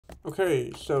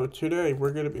Okay, so today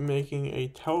we're going to be making a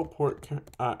teleport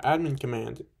admin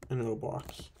command in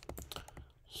Roblox.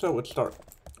 So let's start.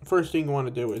 First thing you want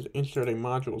to do is insert a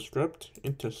module script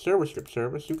into server script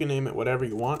service. You can name it whatever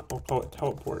you want. I'll call it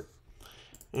teleport.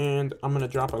 And I'm going to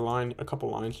drop a couple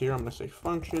lines here. I'm going to say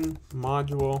function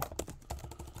module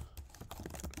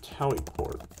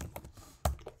teleport.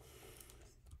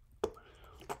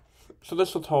 So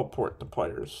this will teleport the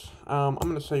players. I'm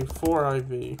going to say for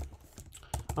IV.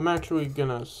 I'm actually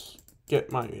gonna get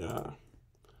my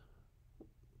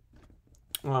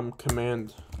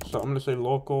command. So I'm gonna say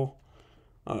local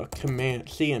command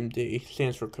CMD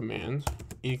stands for command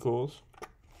equals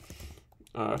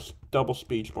double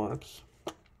speech marks.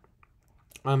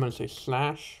 I'm gonna say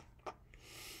slash,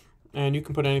 and you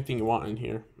can put anything you want in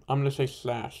here. I'm gonna say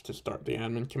slash to start the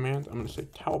admin command. I'm gonna say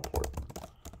teleport,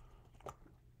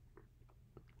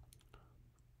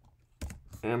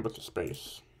 and with a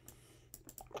space.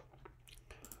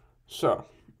 So,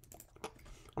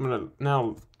 I'm going to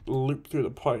now loop through the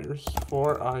players.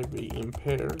 For IV in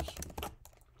pairs.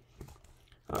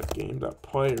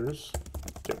 Game.players.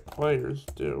 Get players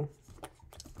do.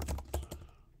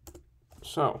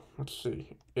 So, let's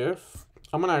see. If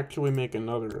I'm going to actually make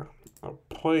another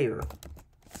player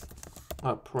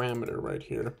parameter right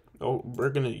here. Oh, we're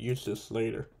going to use this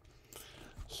later.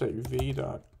 Say v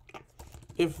dot.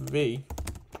 If v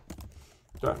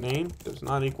dot name does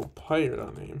not equal player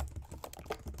dot name,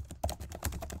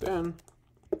 then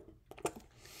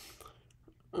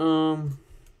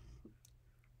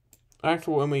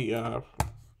actually let me I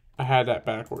had that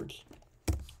backwards.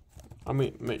 I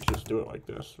mean, just do it like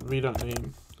this.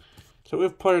 v.name. So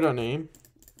if player.name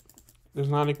does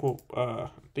not equal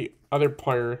the other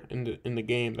player in the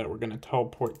game that we're gonna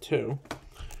teleport to,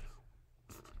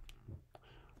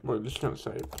 we're just gonna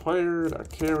say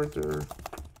player.character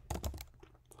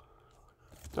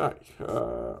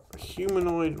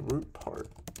humanoid root part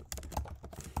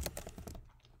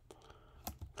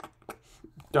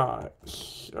dot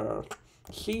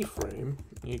C frame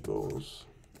equals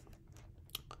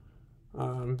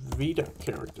v dot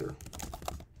character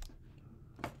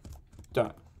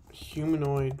dot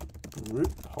humanoid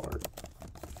root part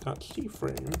dot C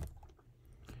frame,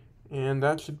 and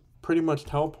that should pretty much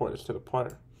teleport us to the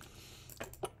player.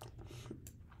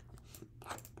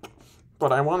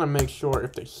 But I want to make sure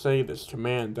if they say this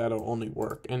command, that'll only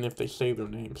work, and if they say their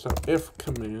name. So if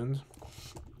command.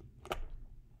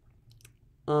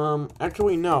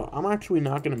 Actually, no. I'm actually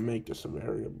not going to make this a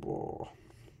variable.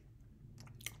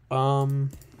 Let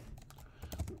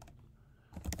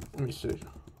me see.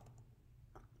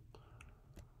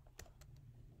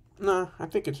 Nah, I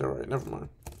think it's alright. Never mind.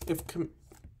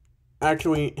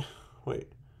 Actually,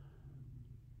 wait.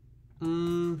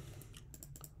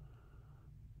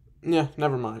 Yeah,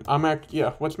 never mind.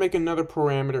 Let's make another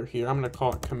parameter here. I'm going to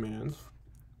call it command.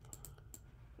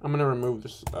 I'm going to remove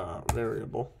this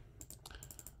variable.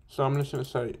 So I'm just going to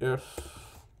say if...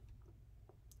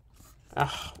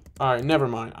 Alright, never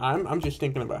mind. I'm just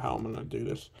thinking about how I'm going to do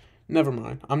this. Never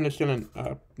mind. I'm just going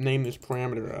to name this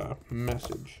parameter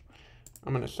message.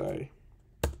 I'm going to say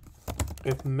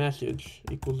if message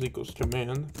equals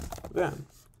command, then...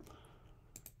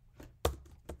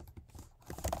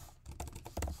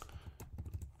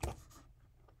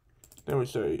 Then we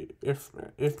say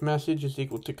if message is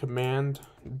equal to command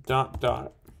dot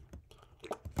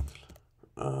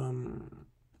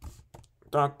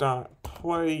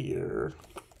player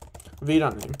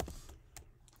v.name.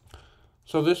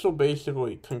 So this will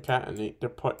basically concatenate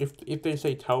if they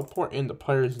say teleport in the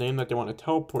player's name that they want to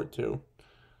teleport to.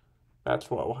 Then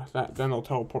they'll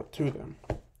teleport to them.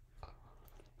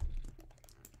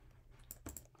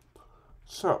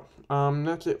 So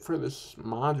that's it for this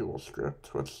module script.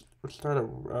 Let's start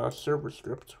a server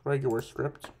script, regular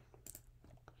script,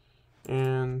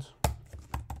 and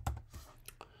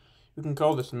you can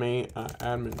call this main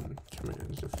admin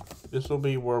commands. This will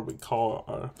be where we call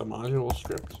the module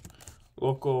script.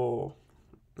 Local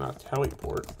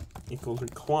teleport equals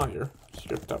require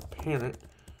script.parent,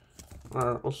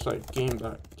 or we'll say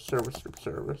game.server script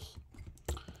service.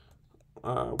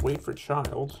 Wait for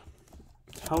child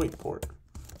teleport.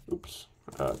 Oops.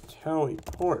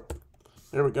 Teleport.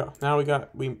 There we go. Now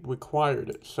we required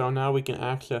it. So now we can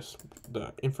access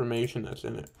the information that's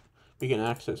in it. We can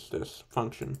access this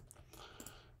function.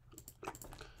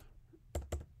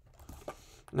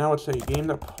 Now let's say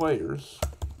game.players.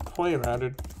 Player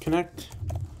added. Connect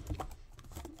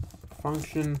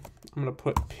function. I'm going to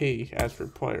put P as for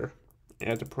player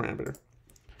as a parameter.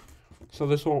 So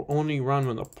this will only run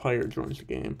when the player joins the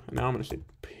game. And now I'm going to say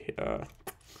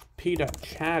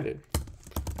p.chatted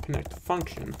connect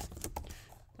function.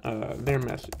 their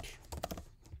message.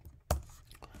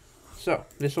 So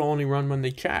this will only run when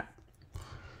they chat.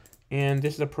 And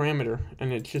this is a parameter,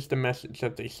 and it's just a message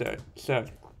that they said. So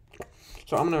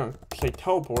I'm gonna say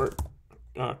teleport,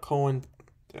 colon,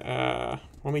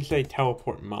 when we say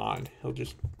teleport mod, he'll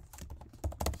just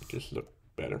look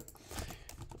better.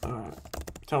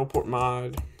 Teleport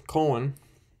mod, colon,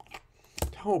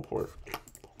 teleport.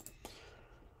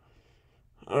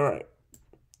 Alright.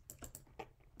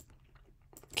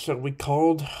 So we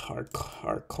called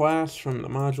our class from the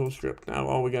module script. Now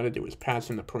all we gotta do is pass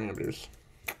in the parameters.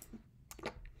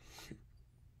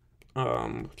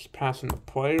 Just pass in the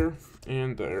player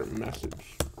and their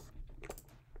message.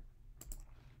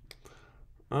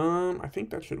 I think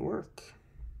that should work.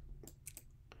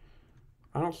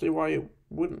 I don't see why it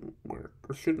wouldn't work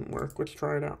or shouldn't work. Let's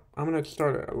try it out. I'm gonna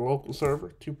start a local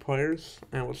server, 2 players,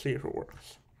 and we'll see if it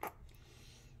works.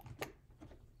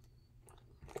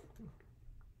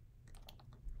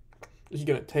 This is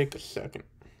gonna take a second.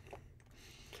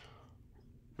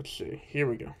 Let's see. Here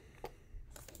we go.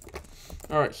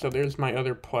 Alright, so there's my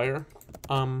other player.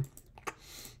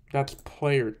 That's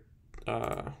player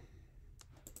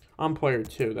I'm player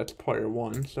 2, that's player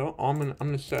 1. So I'm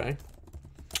gonna say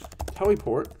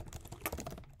teleport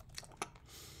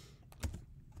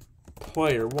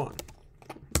player 1.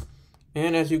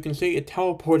 And as you can see, it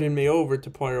teleported me over to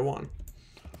player 1.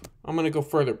 I'm gonna go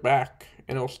further back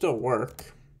and it'll still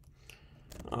work.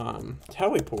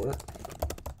 Teleport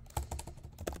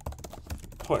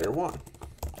player 1.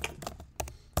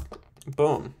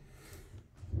 Boom.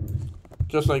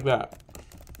 Just like that.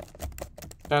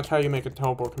 That's how you make a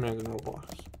teleport command in Roblox.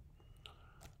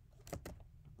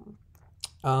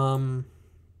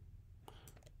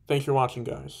 Thanks for watching,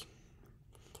 guys.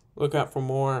 Look out for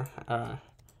more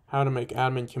how to make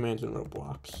admin commands in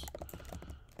Roblox.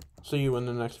 See you in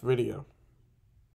the next video.